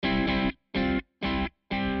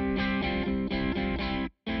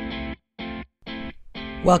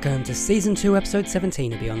Welcome to Season 2, Episode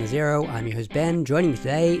 17 of Beyond the Zero. I'm your host Ben. Joining me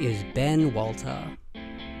today is Ben Walter.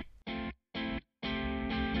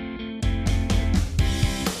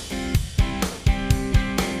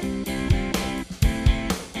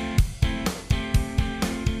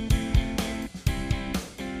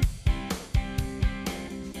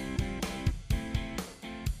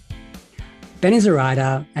 Ben is a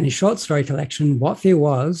writer, and his short story collection, What Fear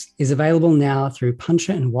Was, is available now through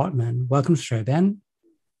Puncher and Watman. Welcome to the show, Ben.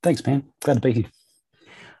 Thanks, man. Glad to be here.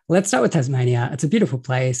 Let's start with Tasmania. It's a beautiful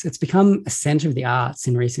place. It's become a centre of the arts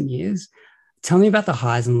in recent years. Tell me about the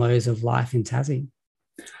highs and lows of life in Tassie.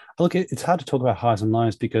 Look, it's hard to talk about highs and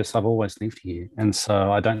lows because I've always lived here. And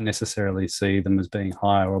so I don't necessarily see them as being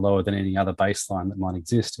higher or lower than any other baseline that might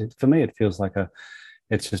exist. For me, it feels like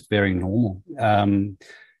it's just very normal.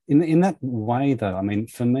 In that way, though, I mean,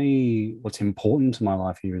 for me, what's important to my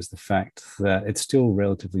life here is the fact that it's still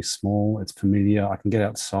relatively small. It's familiar. I can get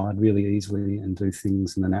outside really easily and do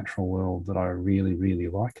things in the natural world that I really, really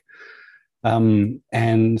like. And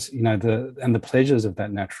you know, the pleasures of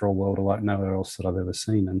that natural world are like nowhere else that I've ever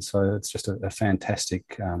seen. And so it's just a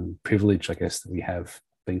fantastic privilege, I guess, that we have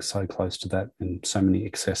being so close to that and so many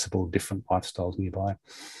accessible different lifestyles nearby.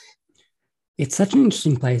 It's such an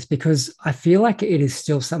interesting place because I feel like it is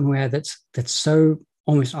still somewhere that's so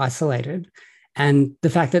almost isolated. And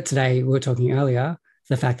the fact that today, we were talking earlier,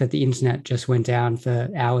 the fact that the internet just went down for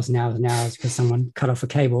hours and hours and hours because someone cut off a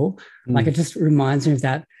cable, like it just reminds me of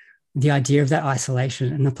that, the idea of that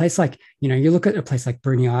isolation. And a place like, you know, you look at a place like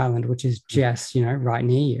Bruny Island, which is just, you know, right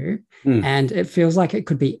near you, and it feels like it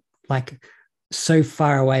could be like so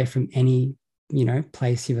far away from any, you know,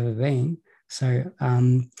 place you've ever been. So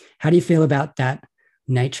how do you feel about that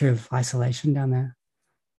nature of isolation down there?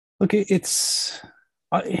 Look, it's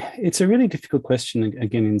a really difficult question,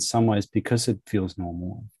 again, in some ways, because it feels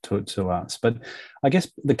normal to us. But I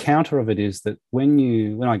guess the counter of it is that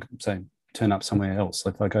when I say turn up somewhere else,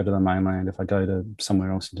 like if I go to the mainland, if I go to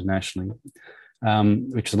somewhere else internationally,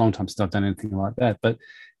 which is a long time since I've done anything like that, but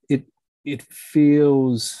it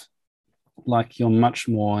feels like you're much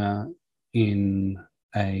more in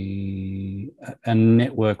a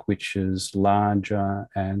network which is larger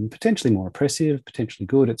and potentially more oppressive, potentially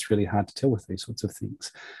good. It's really hard to tell with these sorts of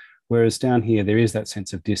things. Whereas down here, there is that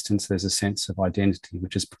sense of distance. There's a sense of identity,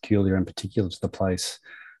 which is peculiar and particular to the place,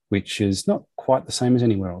 which is not quite the same as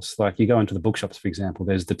anywhere else. Like you go into the bookshops, for example,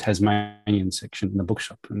 there's the Tasmanian section in the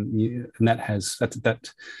bookshop, and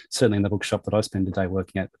that certainly in the bookshop that I spend a day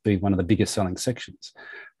working at, be one of the biggest selling sections,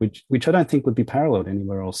 which I don't think would be paralleled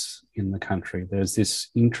anywhere else in the country. There's this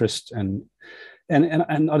interest and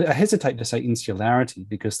I hesitate to say insularity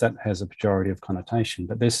because that has a pejorative connotation,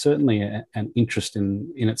 but there's certainly an interest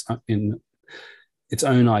in its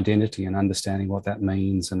own identity and understanding what that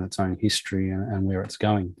means and its own history and where it's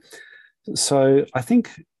going. So I think,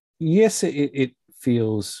 yes, it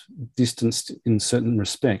feels distanced in certain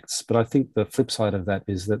respects, but I think the flip side of that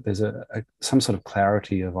is that there's some sort of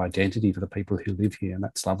clarity of identity for the people who live here, and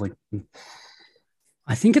that's lovely.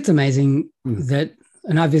 I think it's amazing that,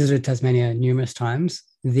 and I visited Tasmania numerous times,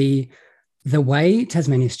 the way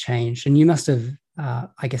Tasmania's changed, and you must have,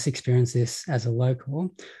 I guess, experienced this as a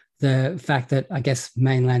local, the fact that I guess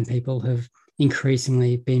mainland people have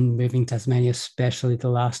increasingly been moving to Tasmania, especially the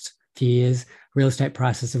last few years. Real estate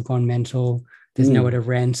prices have gone mental. There's nowhere to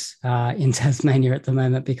rent in Tasmania at the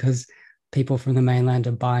moment because people from the mainland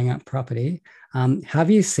are buying up property.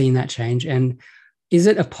 Have you seen that change? And is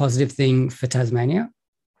it a positive thing for Tasmania?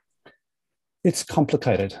 It's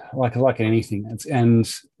complicated, like anything.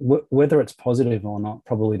 Whether it's positive or not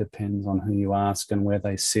probably depends on who you ask and where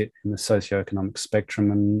they sit in the socioeconomic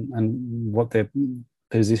spectrum and what their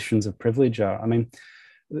positions of privilege are. I mean,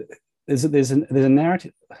 there's a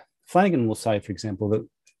narrative. Flanagan will say, for example, that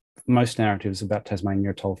most narratives about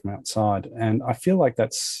Tasmania are told from outside, and I feel like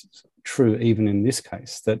that's true even in this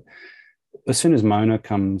case. That as soon as Mona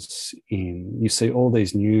comes in, you see all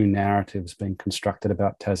these new narratives being constructed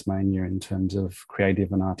about Tasmania in terms of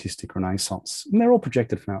creative and artistic renaissance. And they're all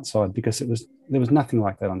projected from outside because there was nothing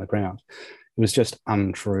like that on the ground. It was just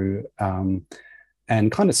untrue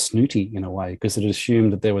and kind of snooty in a way because it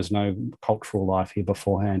assumed that there was no cultural life here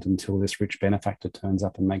beforehand until this rich benefactor turns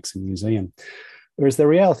up and makes a museum. Whereas the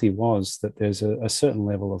reality was that there's a certain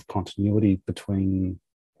level of continuity between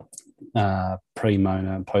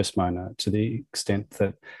pre-Mona and post-Mona to the extent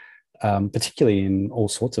that, particularly in all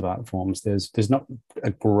sorts of art forms, there's not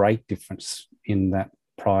a great difference in that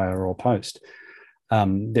prior or post.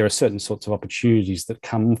 There are certain sorts of opportunities that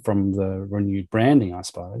come from the renewed branding, I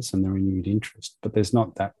suppose, and the renewed interest, but there's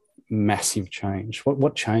not that massive change.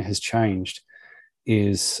 What has changed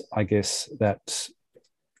is, I guess, that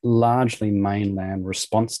largely mainland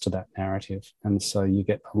response to that narrative. And so you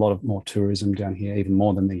get a lot of more tourism down here, even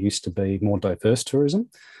more than there used to be, more diverse tourism,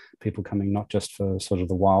 people coming not just for sort of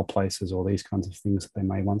the wild places or these kinds of things that they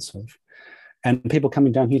may once have. And people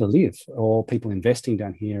coming down here to live, or people investing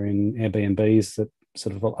down here in Airbnbs that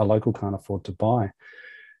sort of a local can't afford to buy.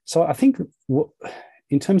 So I think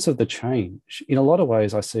in terms of the change, in a lot of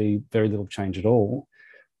ways, I see very little change at all.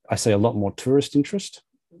 I see a lot more tourist interest.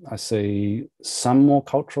 I see some more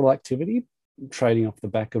cultural activity trading off the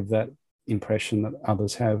back of that impression that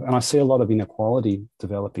others have. And I see a lot of inequality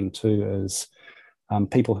developing too, as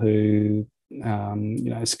people who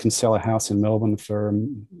can sell a house in Melbourne for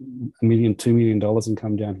 $1 million, $2 million and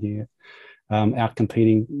come down here, out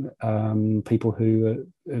competing people who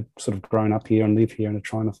are sort of grown up here and live here and are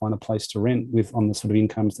trying to find a place to rent on the sort of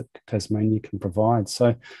incomes that Tasmania can provide.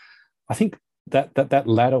 So I think that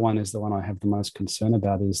latter one is the one I have the most concern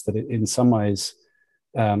about, is that it, in some ways,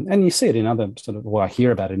 and you see it in other I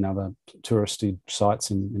hear about it in other touristy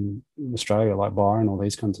sites in Australia, like Byron, or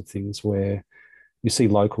these kinds of things, where you see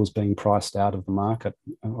locals being priced out of the market.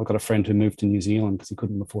 I've got a friend who moved to New Zealand because he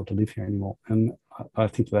couldn't afford to live here anymore. And I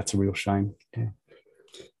think that's a real shame.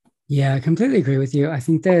 Yeah, I completely agree with you. I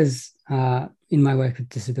think there's, in my work with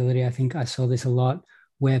disability, I think I saw this a lot,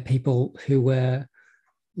 where people who were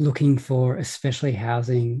looking for especially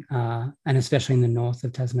housing, and especially in the north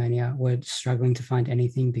of Tasmania, were struggling to find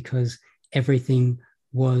anything because everything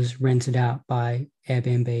was rented out by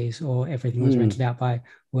Airbnbs, or everything was rented out by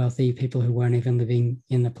wealthy people who weren't even living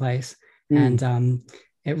in the place. And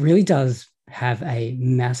it really does have a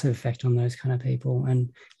massive effect on those kind of people.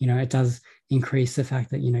 And, it does increase the fact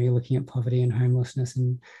that, you're looking at poverty and homelessness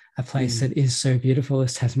in a place that is so beautiful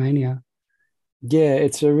as Tasmania. Yeah,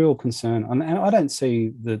 it's a real concern. And I don't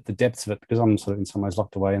see the depths of it, because I'm sort of in some ways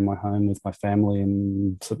locked away in my home with my family,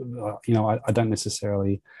 and sort of, I don't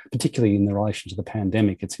necessarily, particularly in the relation to the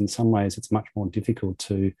pandemic, it's in some ways, it's much more difficult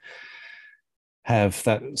to have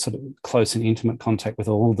that sort of close and intimate contact with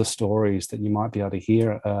all of the stories that you might be able to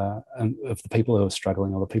hear of the people who are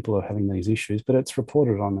struggling, or the people who are having these issues. But it's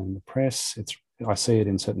reported on in the press. I see it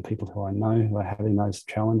in certain people who I know who are having those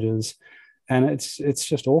challenges. And it's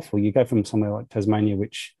just awful. You go from somewhere like Tasmania,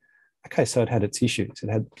 which, okay, so it had its issues. It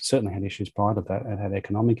had certainly had issues prior to that. It had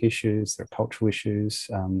economic issues, there are cultural issues.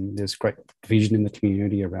 There's great division in the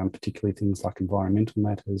community around particularly things like environmental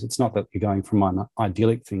matters. It's not that you're going from an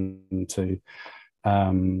idyllic thing to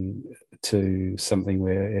something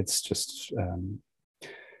where it's just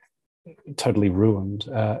totally ruined.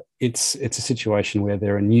 It's a situation where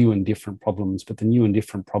there are new and different problems, but the new and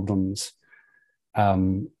different problems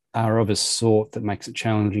are of a sort that makes it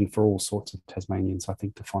challenging for all sorts of Tasmanians, I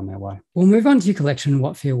think, to find their way. We'll move on to your collection,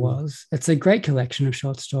 What Fear Was. It's a great collection of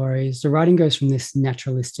short stories. The writing goes from this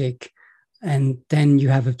naturalistic, and then you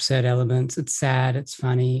have absurd elements. It's sad, it's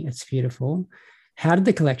funny, it's beautiful. How did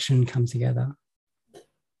the collection come together?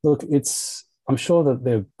 Look, I'm sure that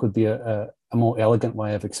there could be a more elegant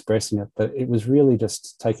way of expressing it, but it was really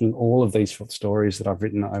just taking all of these short stories that I've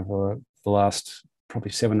written over the last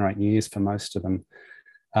probably 7 or 8 years for most of them,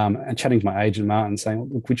 and chatting to my agent, Martin, saying,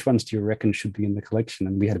 look, which ones do you reckon should be in the collection?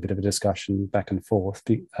 And we had a bit of a discussion back and forth,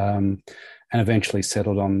 and eventually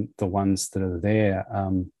settled on the ones that are there.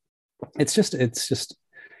 It's just,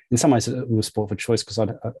 in some ways, it was sport for choice, because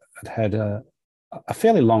I'd had a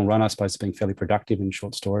fairly long run, I suppose, being fairly productive in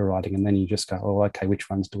short story writing. And then you just go, oh, okay, which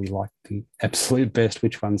ones do we like the absolute best?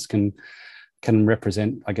 Which ones can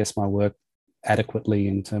represent, I guess, my work adequately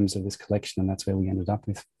in terms of this collection? And that's where we ended up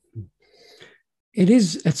with.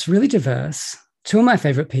 It's really diverse. 2 of my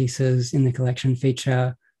favorite pieces in the collection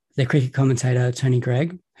feature the cricket commentator Tony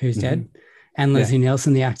Greig, who's dead, and Leslie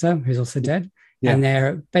Nielsen, the actor, who's also dead. Yeah. And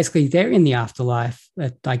they're in the afterlife,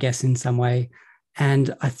 I guess, in some way.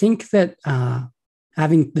 And I think that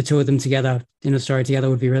having the 2 of them together in a story together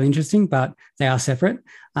would be really interesting, but they are separate.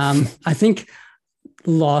 I think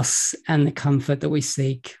loss and the comfort that we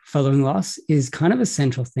seek following loss is kind of a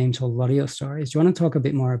central theme to a lot of your stories. Do you want to talk a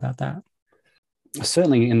bit more about that?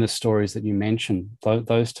 Certainly in the stories that you mentioned,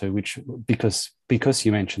 those 2, which because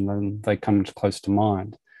you mentioned them, they come close to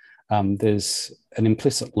mind. There's an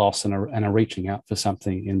implicit loss and a reaching out for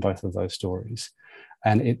something in both of those stories.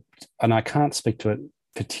 And I can't speak to it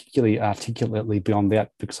particularly articulately beyond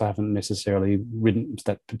that, because I haven't necessarily written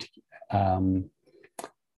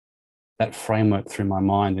that framework through my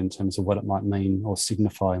mind in terms of what it might mean or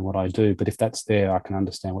signify in what I do. But if that's there, I can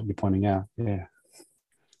understand what you're pointing out. Yeah.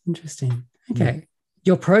 Interesting. Okay.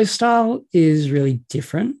 Your prose style is really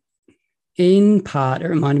different. In part, it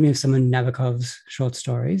reminded me of some of Nabokov's short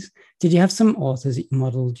stories. Did you have some authors that you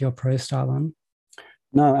modeled your prose style on?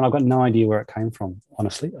 No, and I've got no idea where it came from,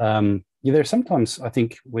 honestly. Yeah, there are sometimes I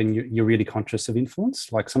think when you're really conscious of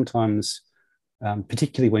influence, like sometimes,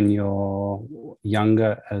 particularly when you're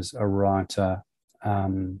younger as a writer,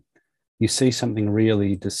 um, you see something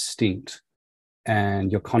really distinct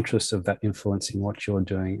and you're conscious of that influencing what you're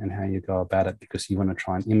doing and how you go about it because you want to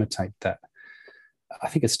try and imitate that. I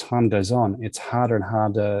think as time goes on, it's harder and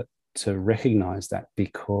harder to recognize that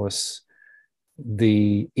because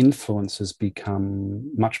the influences become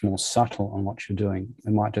much more subtle on what you're doing.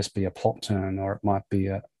 It might just be a plot turn or it might be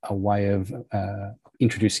a way of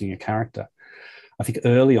introducing a character. I think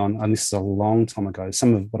early on, and this is a long time ago,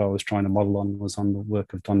 some of what I was trying to model on was on the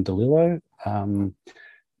work of Don DeLillo,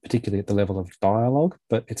 particularly at the level of dialogue,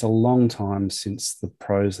 but it's a long time since the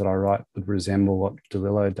prose that I write would resemble what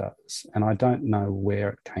DeLillo does. And I don't know where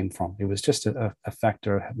it came from. It was just a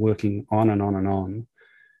factor of working on and on and on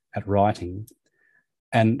at writing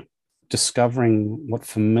and discovering what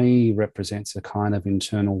for me represents a kind of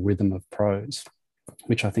internal rhythm of prose,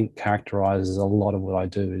 which I think characterizes a lot of what I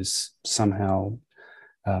do is somehow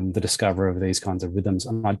the discovery of these kinds of rhythms.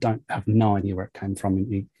 And I don't have no idea where it came from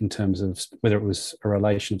in terms of whether it was a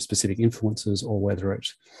relation of specific influences or whether it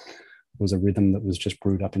was a rhythm that was just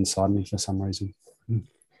brewed up inside me for some reason.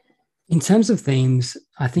 In terms of themes,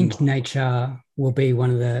 I think nature will be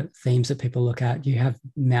one of the themes that people look at. You have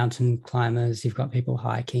mountain climbers, you've got people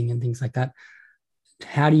hiking and things like that.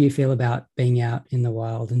 How do you feel about being out in the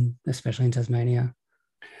wild, and especially in Tasmania?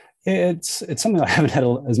 Yeah, it's something I haven't had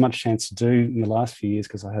as much chance to do in the last few years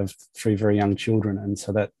because I have three very young children, and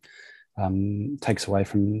so that takes away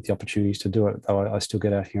from the opportunities to do it. Though I still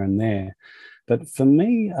get out here and there, but for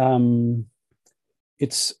me,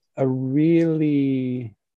 it's a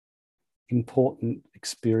really important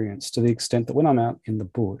experience to the extent that when I'm out in the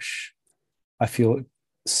bush, I feel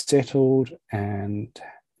settled and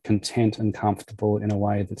content and comfortable in a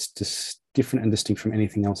way that's just different and distinct from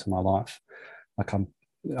anything else in my life. Like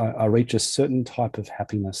I reach a certain type of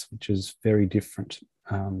happiness, which is very different.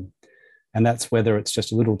 And that's whether it's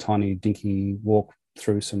just a little tiny dinky walk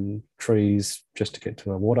through some trees just to get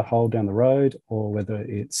to a water hole down the road, or whether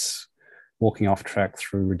it's walking off track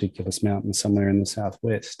through ridiculous mountains somewhere in the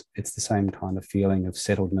southwest. It's the same kind of feeling of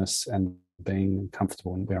settledness and being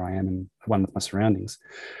comfortable in where I am and one with my surroundings.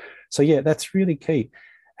 So yeah, that's really key.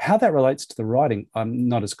 How that relates to the writing, I'm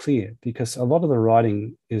not as clear because a lot of the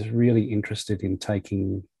writing is really interested in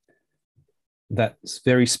taking that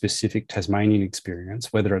very specific Tasmanian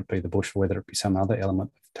experience, whether it be the bush or whether it be some other element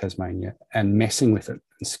of Tasmania, and messing with it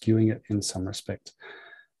and skewing it in some respect.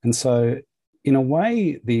 And so, in a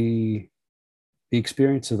way, the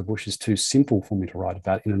experience of the bush is too simple for me to write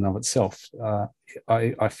about in and of itself.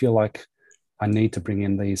 I feel like I need to bring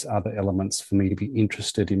in these other elements for me to be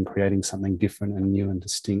interested in creating something different and new and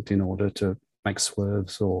distinct in order to make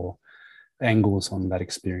swerves or angles on that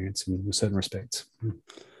experience in certain respects.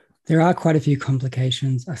 There are quite a few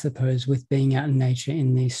complications, I suppose, with being out in nature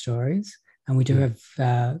in these stories. And we do have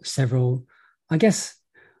several, I guess,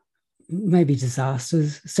 maybe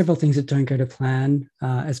disasters, several things that don't go to plan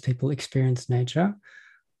as people experience nature.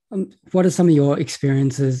 What are some of your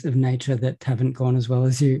experiences of nature that haven't gone as well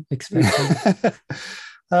as you expected?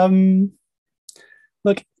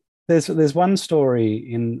 Look, there's one story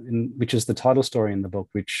in which is the title story in the book,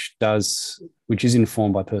 which is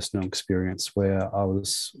informed by personal experience, where I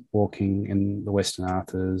was walking in the Western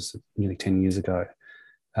Arthurs nearly 10 years ago,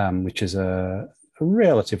 which is a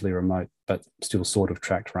relatively remote but still sort of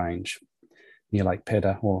tracked range near Lake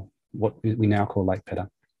Pedder, or what we now call Lake Pedder.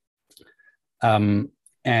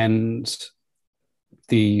 And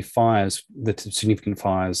the significant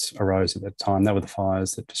fires arose at that time. They were the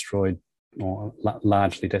fires that destroyed or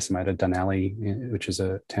largely decimated Dunalley, which is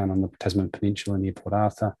a town on the Tasman Peninsula near Port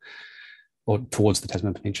Arthur, or towards the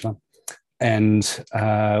Tasman Peninsula. And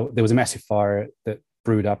there was a massive fire that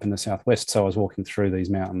brewed up in the southwest. So I was walking through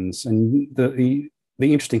these mountains, and the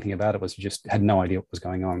interesting thing about it was you just had no idea what was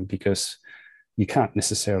going on because you can't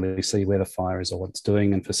necessarily see where the fire is or what it's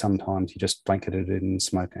doing. And for some times you just blanketed it in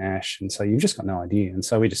smoke and ash. And so you've just got no idea. And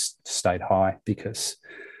so we just stayed high because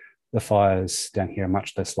the fires down here are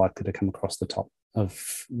much less likely to come across the top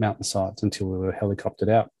of mountainsides until we were helicoptered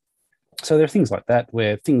out. So there are things like that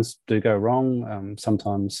where things do go wrong.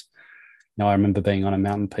 Sometimes, I remember being on a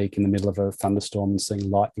mountain peak in the middle of a thunderstorm and seeing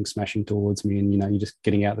lightning smashing towards me, and you're just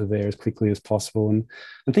getting out of there as quickly as possible, and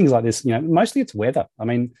things like this. Mostly it's weather. I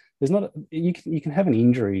mean, there's not you can have an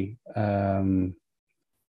injury,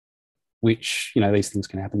 which these things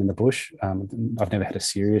can happen in the bush. I've never had a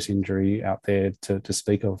serious injury out there to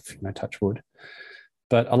speak of, touch wood.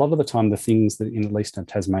 But a lot of the time, the things that in at least in a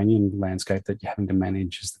Tasmanian landscape that you're having to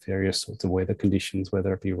manage is the various sorts of weather conditions,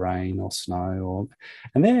 whether it be rain or snow,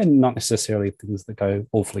 and they're not necessarily things that go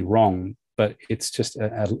awfully wrong, but it's just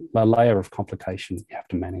a layer of complication that you have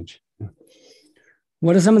to manage.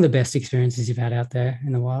 What are some of the best experiences you've had out there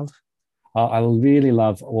in the wild? I really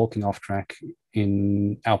love walking off track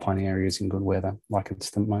in alpine areas in good weather. Like it's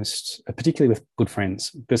the most, particularly with good friends,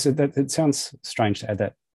 because it sounds strange to add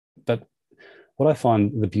that, but what I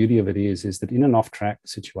find the beauty of it is that in an off track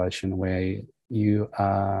situation where you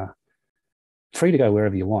are free to go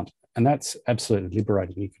wherever you want, and that's absolutely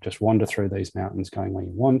liberating. You can just wander through these mountains going where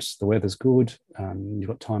you want. The weather's good. You've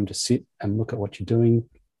got time to sit and look at what you're doing.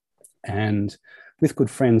 And with good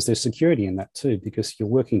friends, there's security in that too, because you're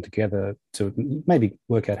working together to maybe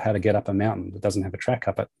work out how to get up a mountain that doesn't have a track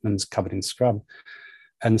up it and is covered in scrub.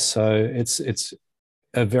 And so it's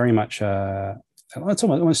a very much it's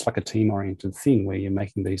almost like a team-oriented thing where you're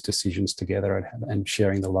making these decisions together and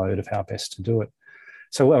sharing the load of how best to do it.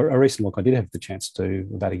 So a recent walk I did have the chance to do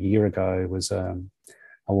about a year ago was a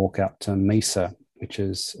walk out to Mesa, which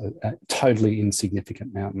is a totally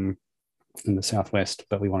insignificant mountain in the southwest,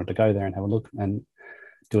 but we wanted to go there and have a look and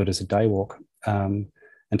do it as a day walk. And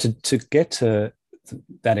to get to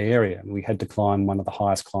that area, we had to climb one of the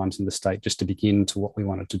highest climbs in the state just to begin to what we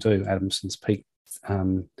wanted to do, Adamson's Peak.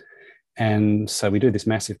 And so we do this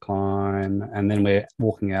massive climb, and then we're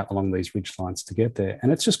walking out along these ridge lines to get there.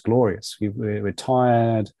 And it's just glorious. We're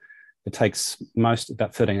tired. It takes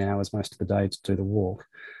about 13 hours most of the day to do the walk.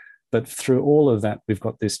 But through all of that, we've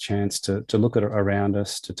got this chance to look at it around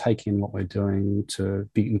us, to take in what we're doing, to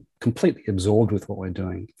be completely absorbed with what we're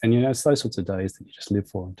doing. And, it's those sorts of days that you just live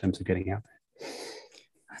for in terms of getting out there.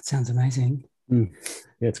 That sounds amazing. Yeah,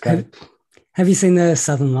 it's great. Have you seen the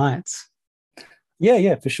Southern Lights?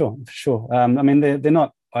 Yeah, for sure. I mean, they're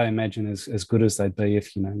not, I imagine, as good as they'd be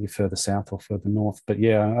if, you're further south or further north. But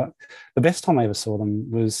yeah, the best time I ever saw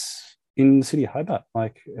them was in the city of Hobart.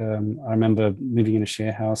 I remember living in a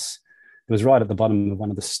share house. It was right at the bottom of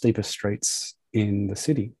one of the steepest streets in the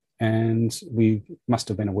city. And we must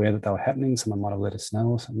have been aware that they were happening. Someone might have let us know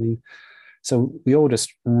or something. So we all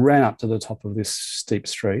just ran up to the top of this steep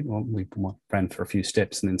street. Well, we ran for a few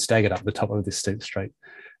steps and then staggered up the top of this steep street.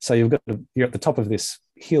 So you're at the top of this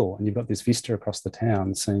hill and you've got this vista across the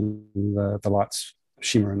town, seeing the lights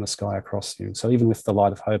shimmer in the sky across you. So even with the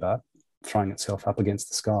light of Hobart throwing itself up against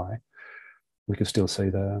the sky, we could still see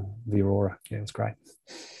the aurora. Yeah, it was great.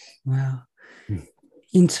 Wow.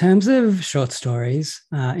 In terms of short stories,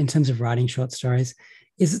 in terms of writing short stories,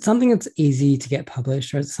 is it something that's easy to get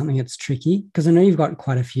published, or is it something that's tricky? Because I know you've got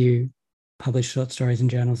quite a few published short stories in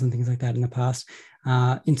journals and things like that in the past.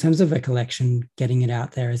 In terms of a collection, getting it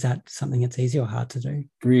out there, is that something that's easy or hard to do?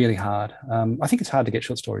 Really hard. I think it's hard to get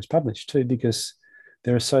short stories published too, because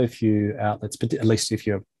there are so few outlets, but at least if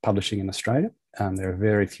you're publishing in Australia, there are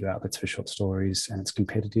very few outlets for short stories, and it's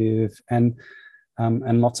competitive, and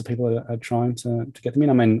lots of people are trying to get them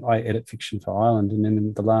in. I mean, I edit fiction for Island, and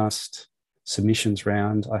in the last submissions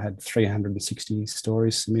round, I had 360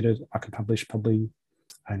 stories submitted. I could publish probably,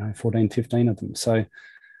 14, 15 of them. So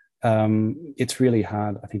it's really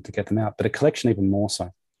hard, I think, to get them out, but a collection even more so.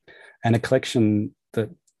 And a collection that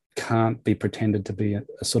can't be pretended to be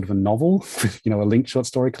a sort of a novel, a linked short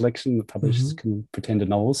story collection that publishers can pretend a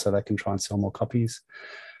novel so they can try and sell more copies.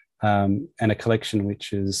 And a collection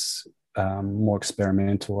which is more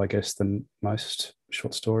experimental, I guess, than most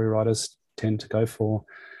short story writers tend to go for.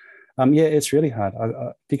 It's really hard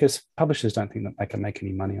because publishers don't think that they can make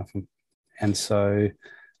any money off them. And so,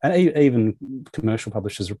 and even commercial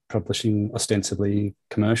publishers are publishing ostensibly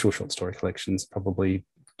commercial short story collections, probably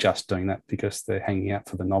just doing that because they're hanging out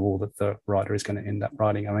for the novel that the writer is going to end up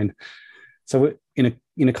writing. I mean, so in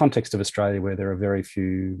a context of Australia where there are very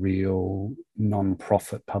few real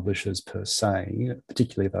non-profit publishers per se,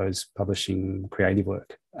 particularly those publishing creative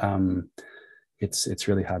work, it's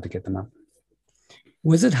really hard to get them up.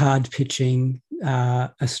 Was it hard pitching a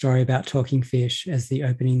story about talking fish as the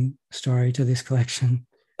opening story to this collection?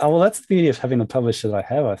 Oh, well, that's the beauty of having the publisher that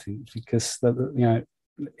I have, I think, because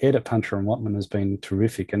Ed at Puncher and Watman has been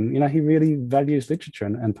terrific, and he really values literature,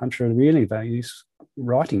 and Puncher really values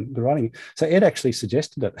writing. So Ed actually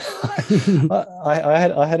suggested it. I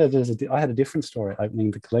had a different story opening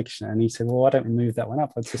the collection, and he said, "Well, why don't we move that one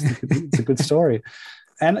up? I just think it's a good story."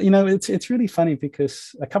 And it's really funny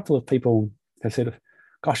because a couple of people have said,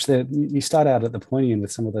 "Gosh, you start out at the pointy end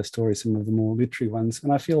with some of those stories, some of the more literary ones,"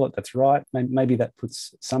 and I feel like that's right. Maybe that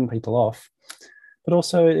puts some people off. but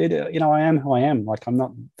also I am who I am. Like, I'm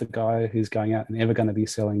not the guy who's going out and ever going to be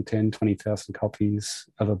selling 10, 20,000 copies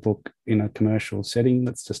of a book in a commercial setting.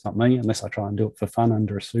 That's just not me, unless I try and do it for fun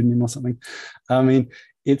under a pseudonym or something. I mean,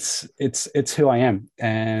 it's who I am,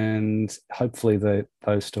 and hopefully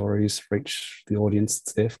those stories reach the audience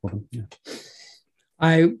that's there for them. Yeah.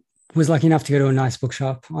 I was lucky enough to go to a nice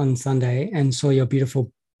bookshop on Sunday and saw your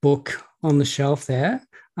beautiful book on the shelf there.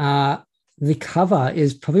 Uh, the cover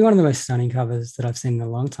is probably one of the most stunning covers that I've seen in a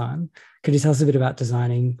long time. Could you tell us a bit about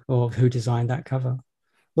designing or who designed that cover?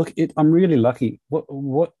 Look, I'm really lucky.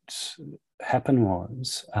 What happened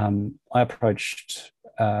was I approached.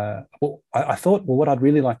 I thought, well, what I'd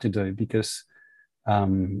really like to do, because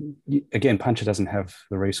again, Puncher doesn't have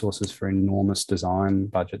the resources for enormous design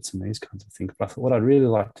budgets and these kinds of things. But I thought what I'd really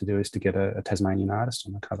like to do is to get a Tasmanian artist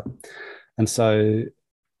on the cover. And so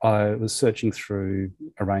I was searching through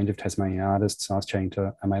a range of Tasmanian artists. I was chatting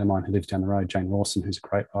to a mate of mine who lives down the road, Jane Rawson, who's a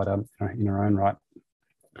great writer in her own right.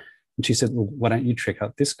 And she said, well, why don't you check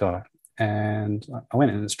out this guy? And I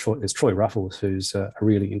went, and it's Troy Ruffles, who's a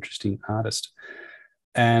really interesting artist.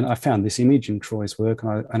 And I found this image in Troy's work,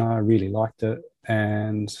 and I really liked it.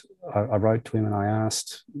 And I wrote to him and I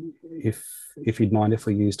asked if he'd mind if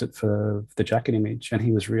we used it for the jacket image. And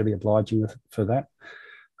he was really obliging for that,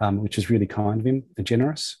 which is really kind of him and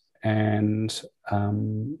generous. And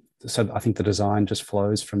so I think the design just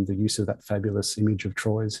flows from the use of that fabulous image of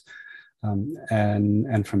Troy's.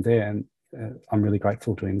 And from there, and I'm really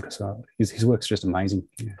grateful to him because his work's just amazing.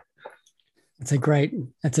 Yeah. It's a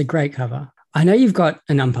great cover. I know you've got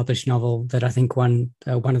an unpublished novel that I think won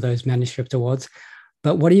one of those manuscript awards,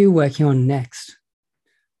 but what are you working on next?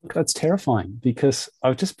 Look, that's terrifying because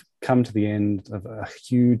I've just come to the end of a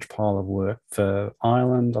huge pile of work for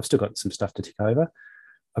Ireland. I've still got some stuff to tick over.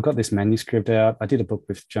 I've got this manuscript out. I did a book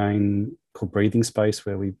with Jane called Breathing Space,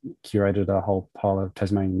 where we curated a whole pile of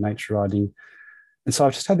Tasmanian nature writing. And so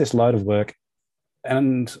I've just had this load of work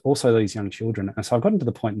and also these young children. And so I've gotten to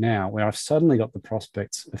the point now where I've suddenly got the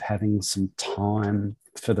prospects of having some time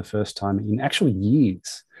for the first time in actual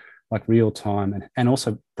years, like real time and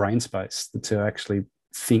also brain space to actually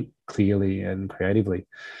think clearly and creatively.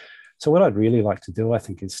 So what I'd really like to do, I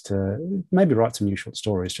think, is to maybe write some new short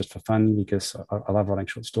stories just for fun, because I love writing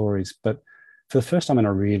short stories. But for the first time in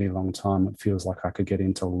a really long time, it feels like I could get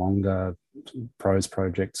into longer prose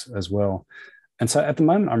projects as well. And so at the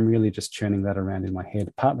moment, I'm really just churning that around in my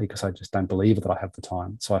head, partly because I just don't believe that I have the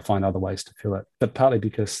time. So I find other ways to fill it. But partly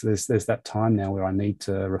because there's that time now where I need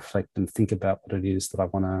to reflect and think about what it is that I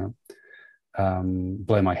want to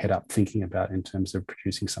blow my head up thinking about in terms of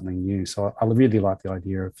producing something new. So I really like the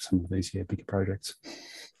idea of some of these bigger projects.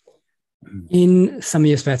 In some of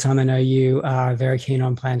your spare time, I know you are very keen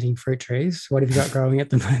on planting fruit trees. What have you got growing at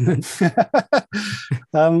the moment?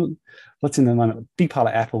 What's in the moment? Big pile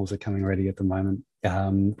of apples are coming ready at the moment.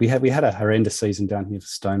 We had a horrendous season down here for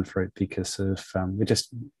stone fruit because of it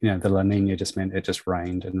just, the La Nina just meant it just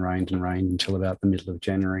rained and rained and rained until about the middle of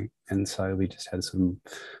January. And so we just had some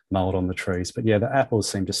mold on the trees. But yeah, the apples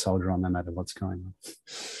seem to soldier on no matter what's going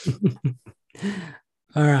on.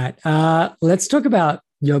 All right. Let's talk about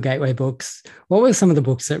your gateway books. What were some of the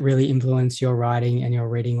books that really influenced your writing and your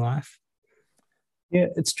reading life? Yeah,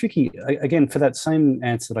 it's tricky. Again, for that same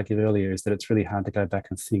answer that I gave earlier, is that it's really hard to go back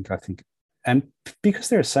and think, I think. And because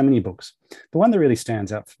there are so many books, the one that really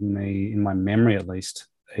stands out for me, in my memory at least,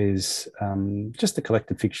 is just the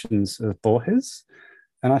collected fictions of Borges.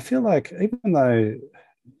 And I feel like even though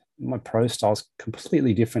my prose style is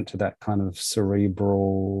completely different to that kind of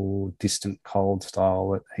cerebral, distant, cold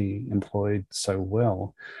style that he employed so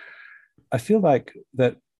well, I feel like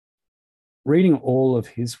that reading all of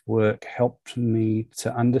his work helped me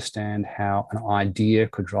to understand how an idea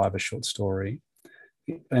could drive a short story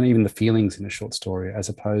and even the feelings in a short story, as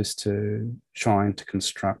opposed to trying to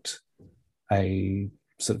construct a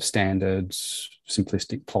sort of standard,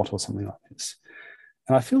 simplistic plot or something like this.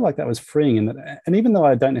 And I feel like that was freeing in that. And even though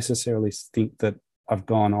I don't necessarily think that I've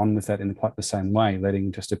gone on with that in quite the same way,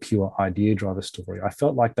 letting just a pure idea drive a story, I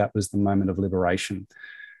felt like that was the moment of liberation,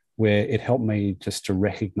 where it helped me just to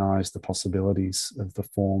recognize the possibilities of the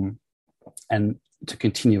form and to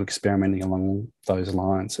continue experimenting along those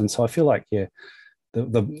lines. And so I feel like, yeah,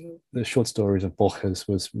 the short stories of Borges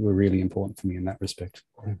were really important for me in that respect.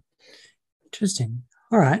 Interesting.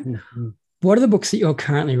 All right. Mm-hmm. What are the books that you're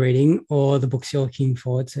currently reading or the books you're looking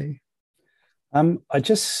forward to?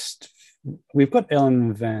 We've got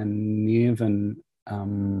Ellen Van Nieuwen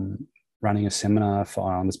running a seminar for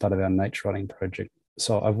Ireland as part of our nature writing project.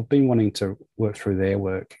 So I've been wanting to work through their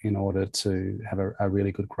work in order to have a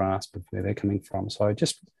really good grasp of where they're coming from. So I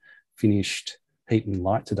just finished Heat and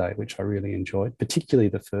Light today, which I really enjoyed, particularly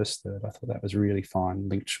the first third. I thought that was really fine,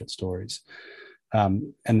 linked short stories.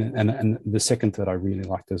 And the second third I really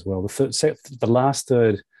liked as well. The last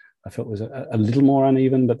third I felt was a little more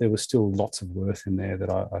uneven, but there was still lots of worth in there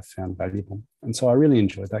that I found valuable. And so I really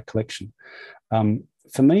enjoyed that collection.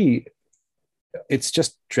 For me, it's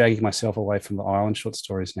just dragging myself away from the island short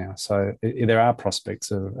stories now. So there are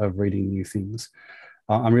prospects of reading new things.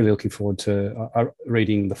 I'm really looking forward to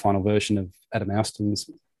reading the final version of Adam Ouston's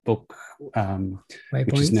book,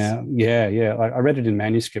 which is now, I read it in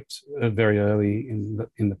manuscript very early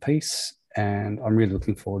in the piece, and I'm really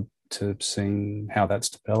looking forward to seeing how that's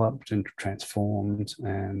developed and transformed,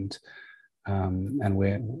 and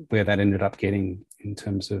where that ended up getting in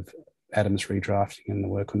terms of Adam's redrafting and the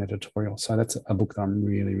work on editorial. So that's a book that I'm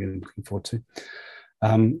really, really looking forward to.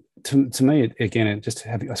 To me, again, just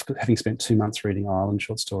having spent 2 months reading Ireland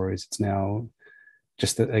short stories, it's now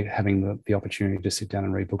just that having the opportunity to sit down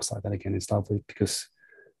and read books like that again is lovely, because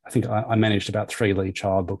I think I managed about 3 Lee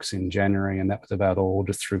Child books in January, and that was about all,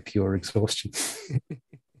 just through pure exhaustion.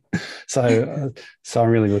 So I'm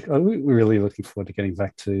really looking forward to getting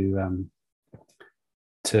back to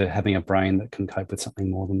having a brain that can cope with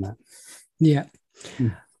something more than that. Yeah.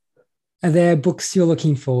 Mm. Are there books you're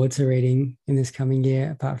looking forward to reading in this coming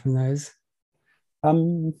year, apart from those?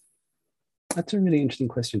 That's a really interesting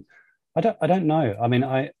question. I don't know. I mean,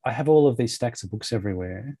 I have all of these stacks of books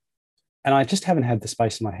everywhere, and I just haven't had the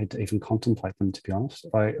space in my head to even contemplate them, to be honest.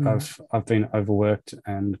 I've been overworked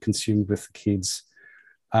and consumed with the kids.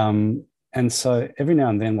 And so every now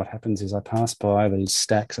and then what happens is I pass by these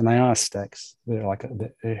stacks, and they are stacks. They're like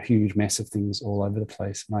a huge mess of things all over the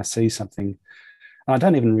place. And I see something, and I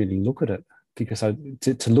don't even really look at it, because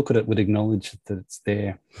to look at it would acknowledge that it's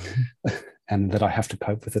there and that I have to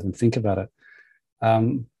cope with it and think about it.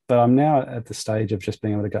 But I'm now at the stage of just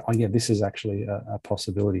being able to go, oh yeah, this is actually a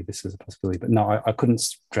possibility. This is a possibility. But no, I couldn't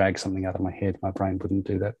drag something out of my head. My brain wouldn't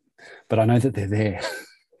do that. But I know that they're there.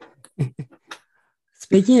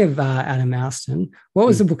 Speaking of Adam Ouston, what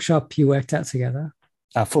was the bookshop you worked at together?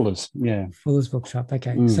 Fuller's, yeah. Fuller's Bookshop,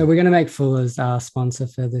 okay. So we're going to make Fuller's our sponsor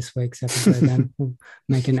for this week's episode then. We'll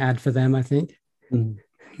make an ad for them, I think.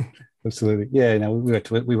 Absolutely. Yeah, no,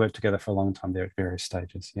 we worked together for a long time there at various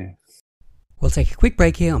stages, yeah. We'll take a quick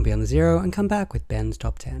break here on Beyond the Zero and come back with Ben's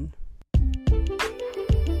Top 10.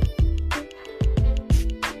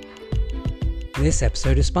 This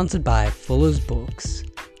episode is sponsored by Fuller's Books.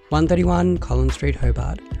 131 Collins Street,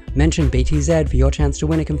 Hobart. Mention BTZ for your chance to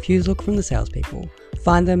win a confused look from the salespeople.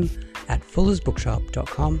 Find them at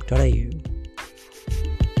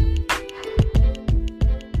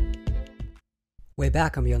fullersbookshop.com.au. We're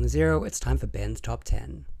back on Beyond the Zero. It's time for Ben's Top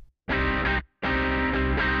 10.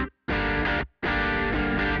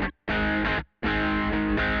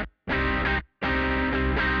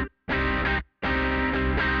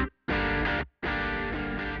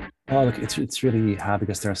 Oh, look, it's really hard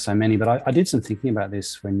because there are so many, but I did some thinking about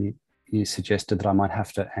this when you suggested that I might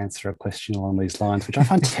have to answer a question along these lines, which I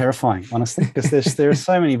find terrifying, honestly, because there are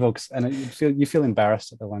so many books, and you feel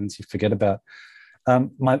embarrassed at the ones you forget about.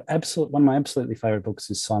 One of my absolutely favorite books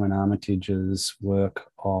is Simon Armitage's work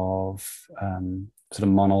of sort of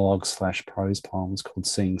monologue/prose poems called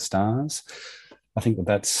Seeing Stars. I think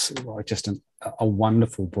that's like just a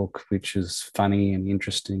wonderful book, which is funny and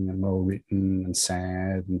interesting and well written and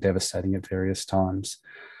sad and devastating at various times.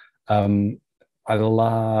 I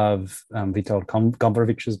love Witold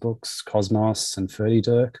Gombrowicz books, Cosmos and Ferdy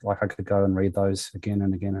Dirk. Like, I could go and read those again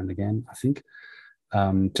and again and again, I think.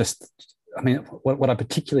 What I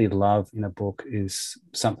particularly love in a book is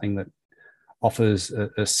something that offers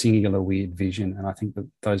a singular weird vision. And I think that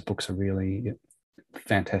those books are really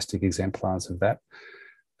fantastic exemplars of that.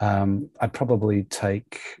 I'd probably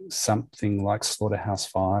take something like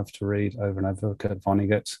Slaughterhouse-Five to read over and over, Kurt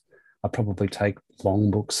Vonnegut. I'd probably take long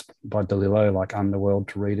books by DeLillo, like Underworld,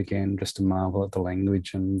 to read again, just to marvel at the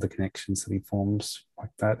language and the connections that he forms like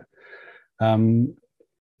that.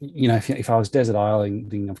 If I was desert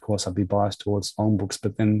islanding, of course, I'd be biased towards long books,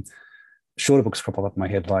 but then shorter books crop up in my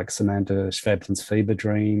head, like Samantha Schwebling's Fever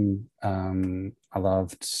Dream. I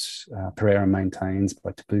loved Pereira Maintains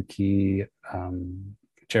by Tabuki.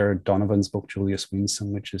 Jared Donovan's book, Julius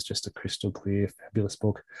Winsome, which is just a crystal clear, fabulous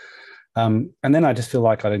book. And then I just feel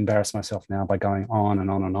like I'd embarrass myself now by going on and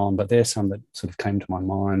on and on. But there's some that sort of came to my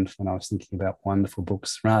mind when I was thinking about wonderful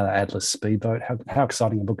books. Rather, Atlas Speedboat. How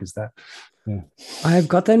exciting a book is that? Yeah. I've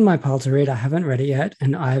got that in my pile to read. I haven't read it yet,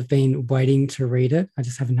 and I've been waiting to read it. I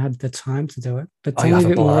just haven't had the time to do it. But tell me a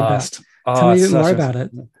bit more about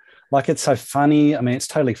it. Like, it's so funny. I mean, it's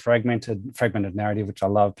totally fragmented narrative, which I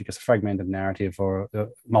love, because a fragmented narrative or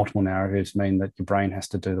multiple narratives mean that your brain has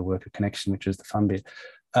to do the work of connection, which is the fun bit.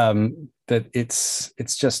 That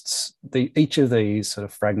it's just each of these sort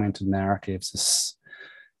of fragmented narratives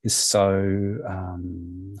is so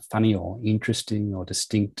funny or interesting or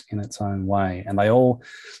distinct in its own way. And they all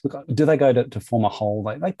look, do they go to form a whole?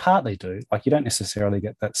 They partly do. Like, you don't necessarily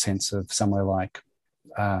get that sense of somewhere like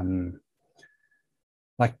who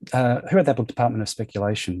read that book, Department of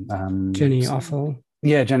Speculation? Jenny Offal.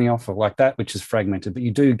 Yeah, Jenny Offal, like that, which is fragmented, but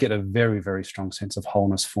you do get a very, very strong sense of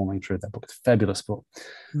wholeness forming through that book. It's a fabulous book.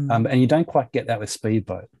 And you don't quite get that with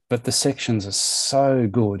Speedboat, but the sections are so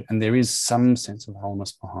good, and there is some sense of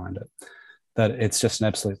wholeness behind it, that it's just an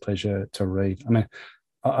absolute pleasure to read. I mean,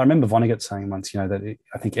 I remember Vonnegut saying once, that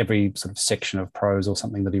I think every sort of section of prose or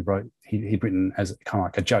something that he wrote, he'd written as kind of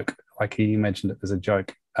like a joke, like he imagined it as a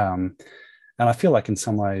joke. And I feel like in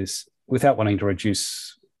some ways, without wanting to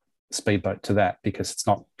reduce Speedboat to that, because it's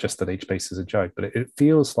not just that each piece is a joke, but it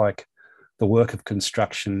feels like the work of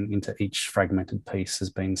construction into each fragmented piece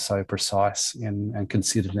has been so precise and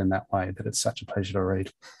considered in that way that it's such a pleasure to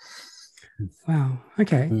read. Wow.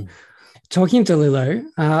 Okay. Talking of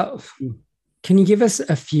DeLillo, can you give us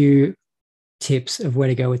a few tips of where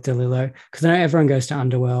to go with DeLillo? Because I know everyone goes to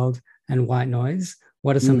Underworld and White Noise.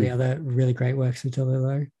 What are some of the other really great works of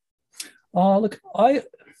DeLillo? Oh, look, I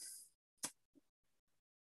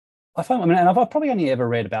found, and I've probably only ever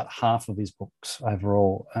read about half of his books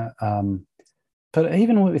overall. But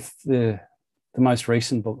even with the most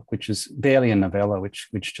recent book, which is barely a novella, which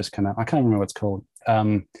just came out, I can't remember what it's called.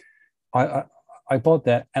 I bought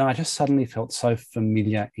that, and I just suddenly felt so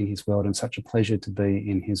familiar in his world and such a pleasure to be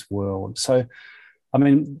in his world. So, I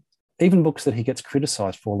mean, even books that he gets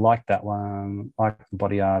criticised for, like that one, like The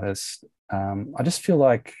Body Artist, I just feel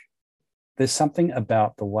like there's something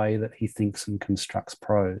about the way that he thinks and constructs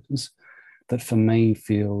prose that for me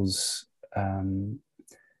feels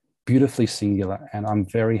beautifully singular, and I'm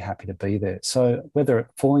very happy to be there. So whether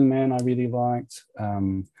Falling Man I really liked,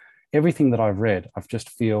 everything that I've read, I've just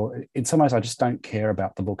feel, in some ways I just don't care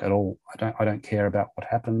about the book at all. I don't care about what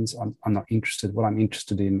happens. I'm not interested. What I'm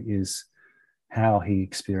interested in is how he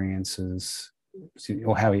experiences,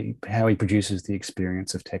 or how he produces the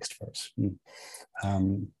experience of text for us.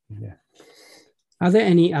 Yeah. Are there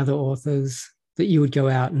any other authors that you would go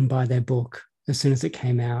out and buy their book as soon as it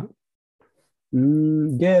came out?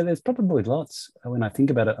 Yeah, there's probably lots when I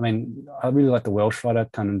think about it. I mean, I really like the Welsh writer,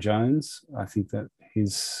 Conan Jones. I think that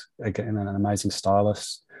he's, again, an amazing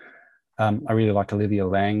stylist. I really like Olivia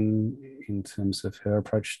Laing in terms of her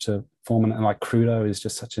approach to form, and like Crudo is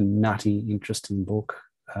just such a nutty, interesting book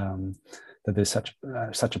that there's such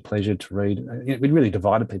a pleasure to read. It really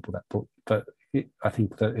divided people, that book, but I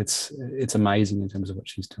think that it's amazing in terms of what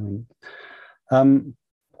she's doing. And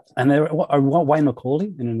Wayne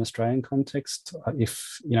Macaulay in an Australian context, I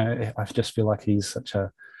just feel like he's such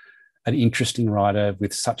an interesting writer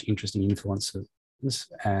with such interesting influences.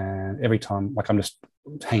 And every time, like, I'm just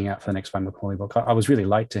hanging out for the next Wayne Macaulay book. I was really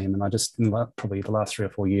late to him, and I just, in probably the last 3 or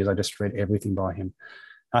 4 years, I just read everything by him.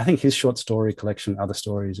 I think his short story collection, Other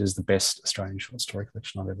Stories, is the best Australian short story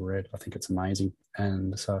collection I've ever read. I think it's amazing.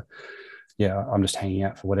 And so, yeah, I'm just hanging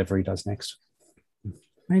out for whatever he does next.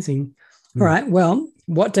 Amazing. All right. Well,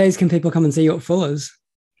 what days can people come and see you at Fuller's?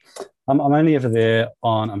 I'm only ever there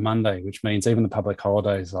on a Monday, which means even the public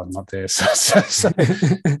holidays I'm not there. So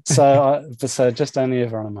just only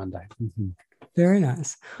ever on a Monday. Very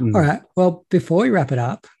nice. All right. Well, before we wrap it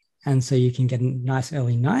up, and so you can get a nice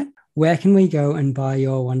early night, where can we go and buy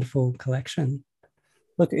your wonderful collection?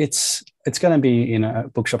 Look, it's going to be in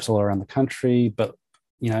bookshops all around the country, but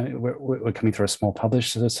we're coming through a small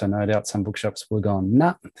publisher, so no doubt some bookshops will go on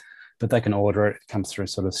nah, but they can order it. It comes through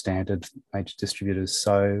sort of standard major distributors.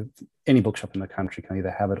 So any bookshop in the country can either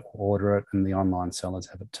have it or order it, and the online sellers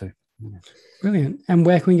have it too. Brilliant. And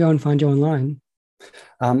where can we go and find you online?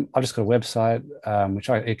 I've just got a website, which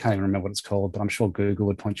I can't even remember what it's called, but I'm sure Google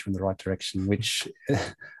would point you in the right direction, which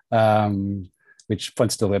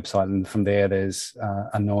points to the website. And from there, there's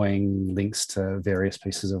annoying links to various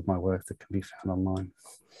pieces of my work that can be found online.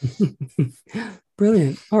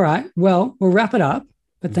 Brilliant. All right. Well, we'll wrap it up,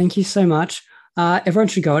 but thank you so much. Everyone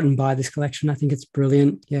should go out and buy this collection. I think it's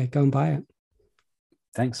brilliant. Yeah, go and buy it.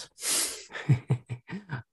 Thanks.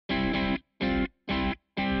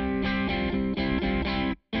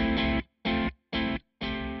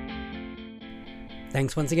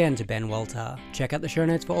 Thanks once again to Ben Walter. Check out the show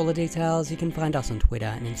notes for all the details. You can find us on Twitter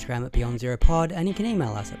and Instagram at BeyondZeroPod, and you can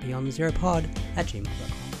email us at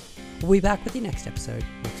beyondzeropod@gmail.com. We'll be back with your next episode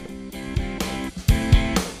next week.